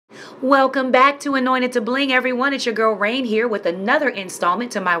Welcome back to Anointed to Bling, everyone. It's your girl Rain here with another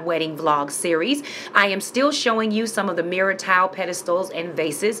installment to my wedding vlog series. I am still showing you some of the mirror tile pedestals and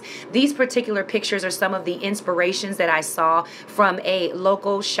vases. These particular pictures are some of the inspirations that I saw from a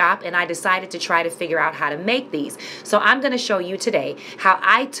local shop, and I decided to try to figure out how to make these. So I'm going to show you today how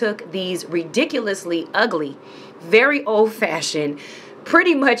I took these ridiculously ugly, very old-fashioned,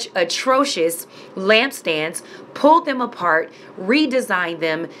 pretty much atrocious lampstands, pulled them apart, redesigned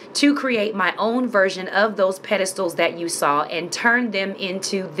them to create my own version of those pedestals that you saw, and turned them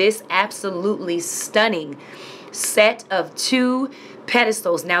into this absolutely stunning set of two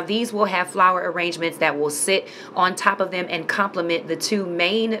pedestals. Now these will have flower arrangements that will sit on top of them and complement the two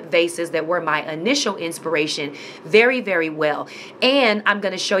main vases that were my initial inspiration very, very well. And I'm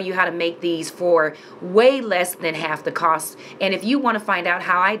going to show you how to make these for way less than half the cost. And if you want to find out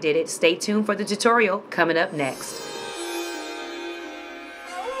how I did it, stay tuned for the tutorial coming up next.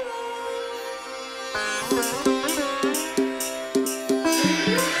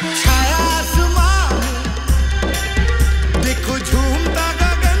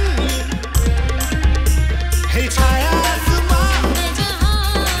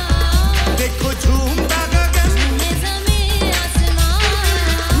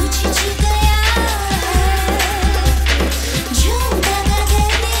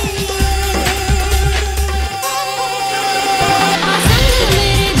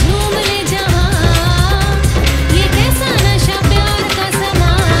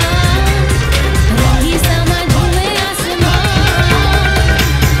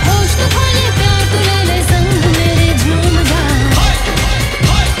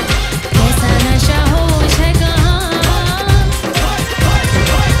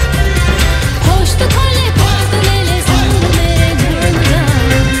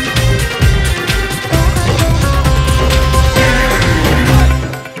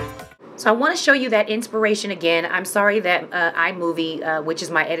 So I want to show you that inspiration again. I'm sorry that iMovie, which is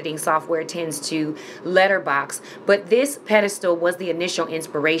my editing software, tends to letterbox, but this pedestal was the initial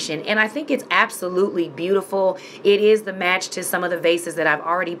inspiration, and I think it's absolutely beautiful. It is the match to some of the vases that I've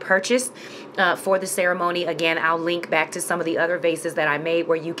already purchased for the ceremony. Again, I'll link back to some of the other vases that I made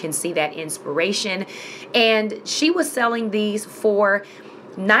where you can see that inspiration. And she was selling these for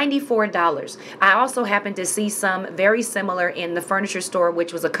 $94. I also happened to see some very similar in the furniture store,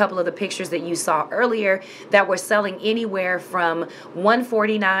 which was a couple of the pictures that you saw earlier, that were selling anywhere from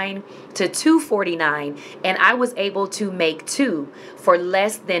 $149 to $249, and I was able to make two for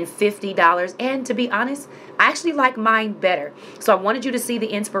less than $50. And to be honest, I actually like mine better. So I wanted you to see the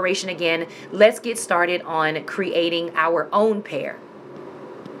inspiration again. Let's get started on creating our own pair.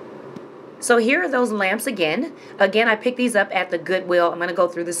 So here are those lamps again. Again, I picked these up at the Goodwill. I'm going to go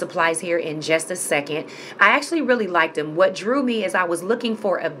through the supplies here in just a second. I actually really liked them. What drew me is I was looking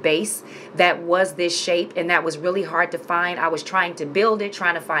for a base that was this shape, and that was really hard to find. I was trying to build it,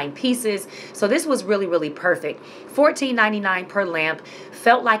 trying to find pieces. So this was really, really perfect. $14.99 per lamp.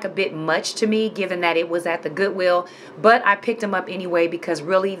 Felt like a bit much to me given that it was at the Goodwill, but I picked them up anyway because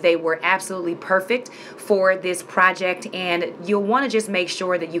really they were absolutely perfect for this project. And you'll want to just make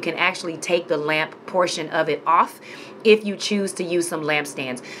sure that you can actually take the lamp portion of it off if you choose to use some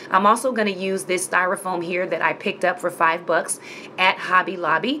lampstands. I'm also going to use this styrofoam here that I picked up for $5 at Hobby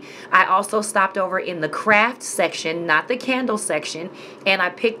Lobby. I also stopped over in the craft section, not the candle section, and I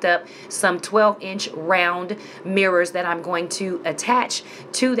picked up some 12-inch round mirrors that I'm going to attach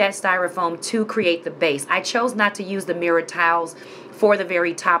to that styrofoam to create the base. I chose not to use the mirror tiles for the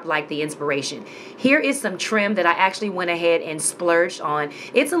very top like the inspiration. Here is some trim that I actually went ahead and splurged on.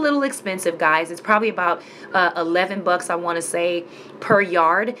 It's a little expensive, guys. It's probably about 11 bucks, I want to say, per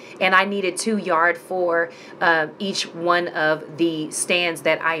yard, and I needed 2 yards for each one of the stands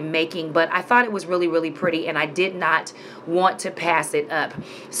that I'm making, but I thought it was really, really pretty, and I did not want to pass it up.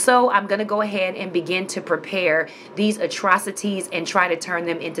 So I'm going to go ahead and begin to prepare these atrocities and try to turn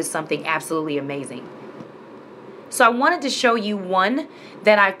them into something absolutely amazing. So I wanted to show you one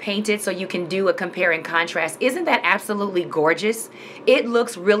that I've painted so you can do a compare and contrast. Isn't that absolutely gorgeous? It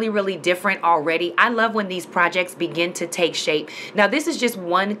looks really, really different already. I love when these projects begin to take shape. Now this is just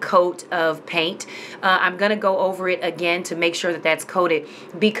one coat of paint. I'm going to go over it again to make sure that that's coated.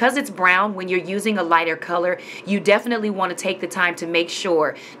 Because it's brown, when you're using a lighter color, you definitely want to take the time to make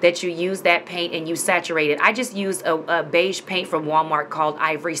sure that you use that paint and you saturate it. I just used a beige paint from Walmart called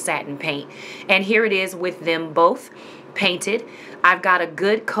Ivory Satin Paint. And here it is with them both painted. I've got a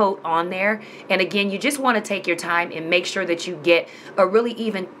good coat on there, and again, you just want to take your time and make sure that you get a really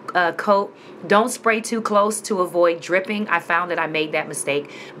even coat. Don't spray too close to avoid dripping. I found that I made that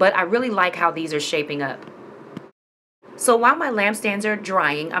mistake, but I really like how these are shaping up. So while my lampstands are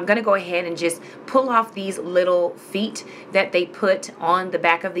drying, I'm going to go ahead and just pull off these little feet that they put on the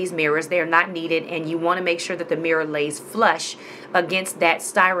back of these mirrors. They're not needed, and you want to make sure that the mirror lays flush against that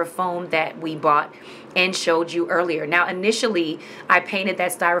styrofoam that we bought and showed you earlier. Now, initially, I painted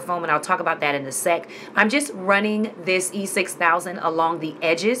that styrofoam, and I'll talk about that in a sec. I'm just running this E6000 along the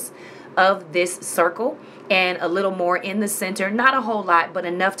edges of this circle and a little more in the center, not a whole lot, but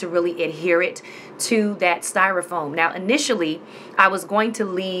enough to really adhere it to that styrofoam. Now, initially, I was going to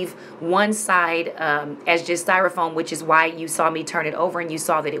leave one side as just styrofoam, which is why you saw me turn it over and you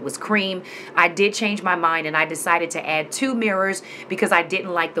saw that it was cream. I did change my mind and I decided to add 2 mirrors because I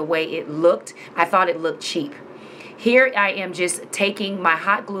didn't like the way it looked. I thought it looked cheap. Here I am just taking my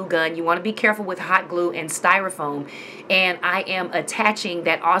hot glue gun. You want to be careful with hot glue and styrofoam. And I am attaching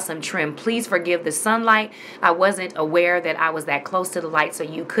that awesome trim. Please forgive the sunlight. I wasn't aware that I was that close to the light, so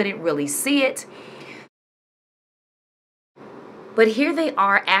you couldn't really see it. But here they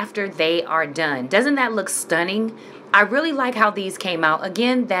are after they are done. Doesn't that look stunning? I really like how these came out.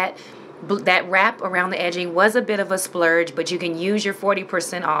 Again, that wrap around the edging was a bit of a splurge, but you can use your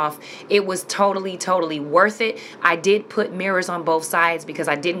 40% off. It was totally worth it. I did put mirrors on both sides because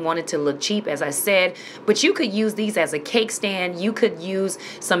I didn't want it to look cheap, as I said, but you could use these as a cake stand. You could use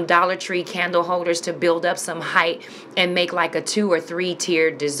some Dollar Tree candle holders to build up some height and make like a 2 or 3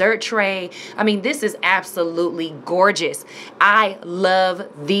 tiered dessert tray. I mean, this is absolutely gorgeous. I love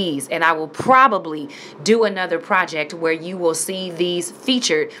these, and I will probably do another project where you will see these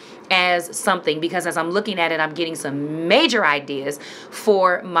featured as something, because as I'm looking at it, I'm getting some major ideas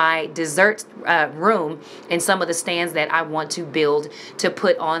for my dessert room and some of the stands that I want to build to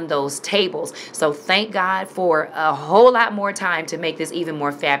put on those tables. So thank God for a whole lot more time to make this even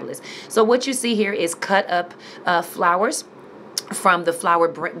more fabulous. So what you see here is cut up flowers from the flower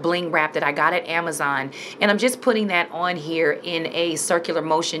bling wrap that I got at Amazon, and I'm just putting that on here in a circular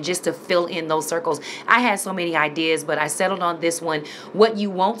motion just to fill in those circles. I had so many ideas, but I settled on this one. What you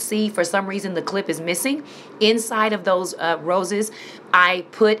won't see, for some reason the clip is missing, inside of those roses I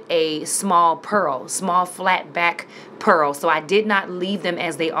put a small pearl, small flat back pearl. So I did not leave them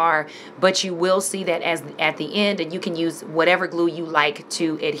as they are, but you will see that as at the end, and you can use whatever glue you like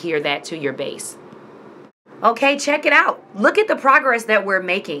to adhere that to your base. Okay, check it out. Look at the progress that we're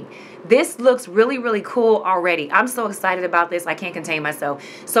making. This looks really cool already. I'm so excited about this. I can't contain myself.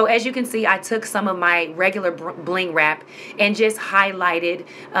 So as you can see, I took some of my regular bling wrap and just highlighted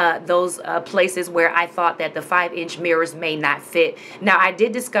those places where I thought that the 5-inch mirrors may not fit. Now, I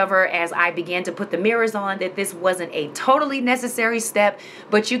did discover as I began to put the mirrors on that this wasn't a totally necessary step,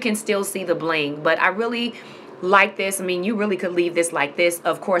 but you can still see the bling. But I really like this. I mean, you really could leave this like this.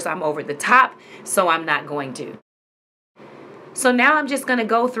 Of course, I'm over the top, so I'm not going to. So now I'm just going to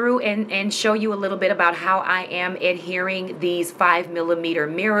go through and show you a little bit about how I am adhering these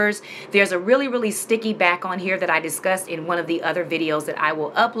 5mm mirrors. There's a really sticky back on here that I discussed in one of the other videos that I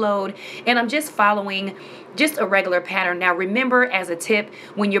will upload, and I'm just following just a regular pattern. Now remember, as a tip,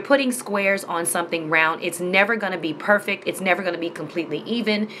 when you're putting squares on something round, it's never going to be perfect. It's never going to be completely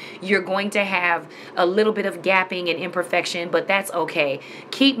even. You're going to have a little bit of gapping and imperfection, but that's okay.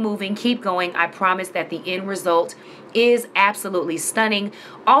 Keep moving, keep going. I promise that the end result is absolutely stunning.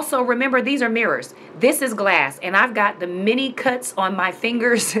 Also, remember, these are mirrors. This is glass, and I've got the mini cuts on my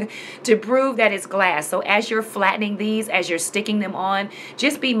fingers to prove that it's glass. So as you're flattening these, as you're sticking them on,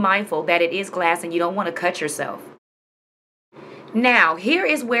 just be mindful that it is glass and you don't want to cut yourself. Now, here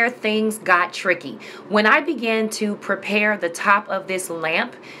is where things got tricky. When I began to prepare the top of this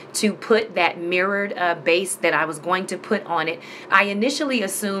lamp to put that mirrored base that I was going to put on it, I initially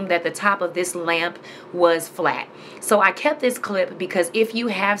assumed that the top of this lamp was flat. So I kept this clip because if you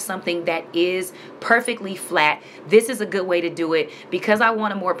have something that is perfectly flat, this is a good way to do it. Because I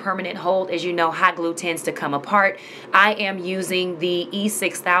want a more permanent hold, as you know, hot glue tends to come apart. I am using the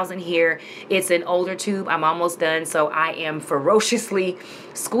E6000 here. It's an older tube. I'm almost done, so I am ferociously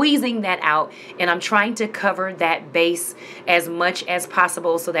squeezing that out, and I'm trying to cover that base as much as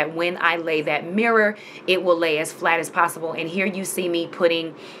possible so that when I lay that mirror, it will lay as flat as possible. And here you see me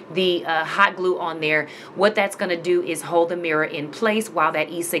putting the hot glue on there. What that's going to do is hold the mirror in place while that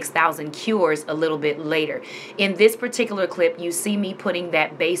E6000 cures a little bit later. In this particular clip, you see me putting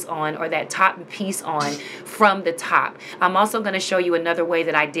that base on, or that top piece on, from the top. I'm also going to show you another way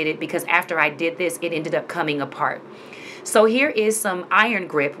that I did it, because after I did this, it ended up coming apart. So here is some iron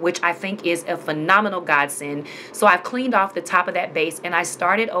grip, which I think is a phenomenal godsend. So I've cleaned off the top of that base and I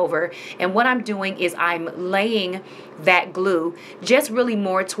started over. And what I'm doing is I'm laying that glue just really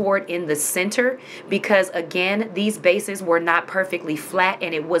more toward in the center, because again, these bases were not perfectly flat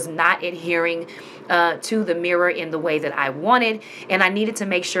and it was not adhering to the mirror in the way that I wanted, and I needed to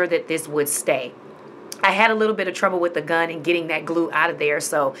make sure that this would stay. I had a little bit of trouble with the gun and getting that glue out of there,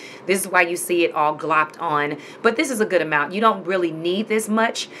 so this is why you see it all glopped on. But this is a good amount. You don't really need this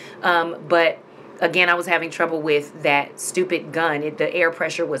much, but again, I was having trouble with that stupid gun. The air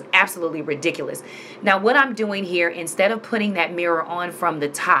pressure was absolutely ridiculous. Now, what I'm doing here, instead of putting that mirror on from the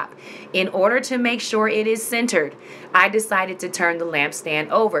top, in order to make sure it is centered, I decided to turn the lampstand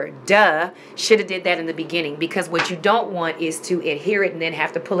over. Duh, should have did that in the beginning, because what you don't want is to adhere it and then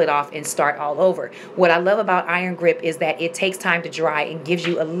have to pull it off and start all over. What I love about iron grip is that it takes time to dry and gives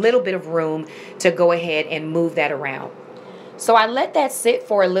you a little bit of room to go ahead and move that around. So I let that sit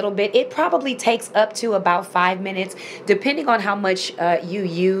for a little bit. It probably takes up to about 5 minutes, depending on how much you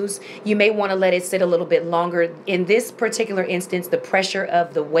use. You may want to let it sit a little bit longer. In this particular instance, the pressure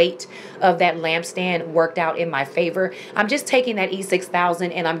of the weight of that lampstand worked out in my favor. I'm just taking that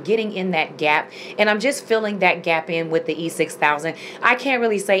E6000 and I'm getting in that gap, and I'm just filling that gap in with the E6000. I can't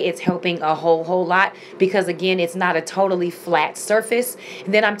really say it's helping a whole lot, because again, it's not a totally flat surface.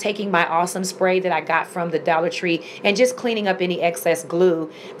 And then I'm taking my awesome spray that I got from the Dollar Tree and just cleaning up any excess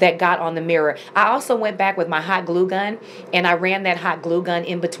glue that got on the mirror. I also went back with my hot glue gun and I ran that hot glue gun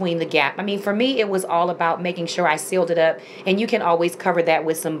in between the gap. I mean, for me, it was all about making sure I sealed it up, and you can always cover that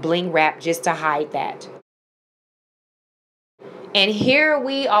with some bling wrap just to hide that. And here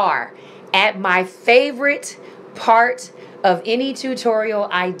we are at my favorite part of any tutorial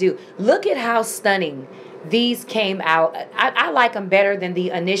I do. Look at how stunning these came out. I like them better than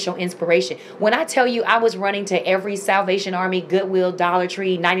the initial inspiration. When I tell you I was running to every Salvation Army, Goodwill, Dollar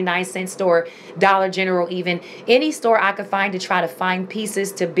Tree, 99-cent store, Dollar General, even any store I could find to try to find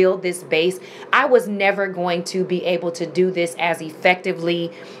pieces to build this base, I was never going to be able to do this as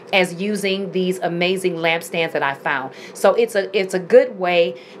effectively as using these amazing lampstands that I found. So it's a good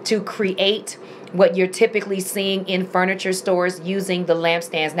way to create what you're typically seeing in furniture stores using the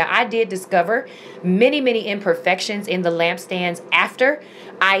lampstands. Now, I did discover many imperfections in the lampstands after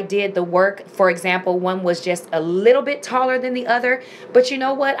I did the work. For example, one was just a little bit taller than the other, but you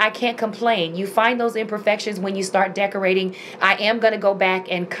know what? I can't complain. You find those imperfections when you start decorating. I am going to go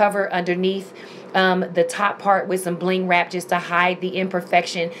back and cover underneath the top part with some bling wrap just to hide the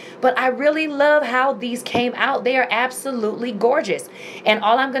imperfection. But I really love how these came out. They are absolutely gorgeous. And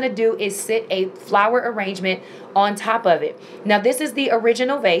all I'm going to do is sit a flower arrangement on top of it. Now, this is the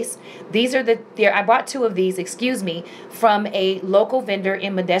original vase. These are I bought 2 of these, excuse me, from a local vendor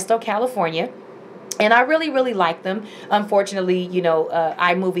in Modesto, California. And I really like them. Unfortunately, you know,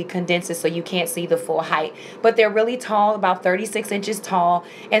 iMovie condenses so you can't see the full height. But they're really tall, about 36 inches tall.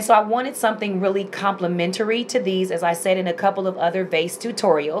 And so I wanted something really complementary to these, as I said in a couple of other vase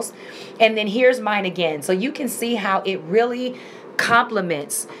tutorials. And then here's mine again. So you can see how it really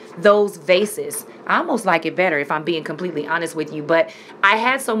complements those vases. I almost like it better, if I'm being completely honest with you, but I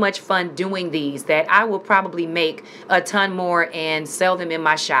had so much fun doing these that I will probably make a ton more and sell them in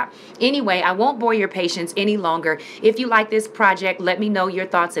my shop. Anyway, I won't bore your patience any longer. If you like this project, let me know your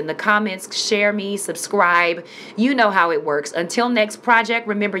thoughts in the comments. Share me, subscribe. You know how it works. Until next project,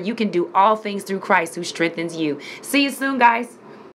 remember, you can do all things through Christ who strengthens you. See you soon, guys.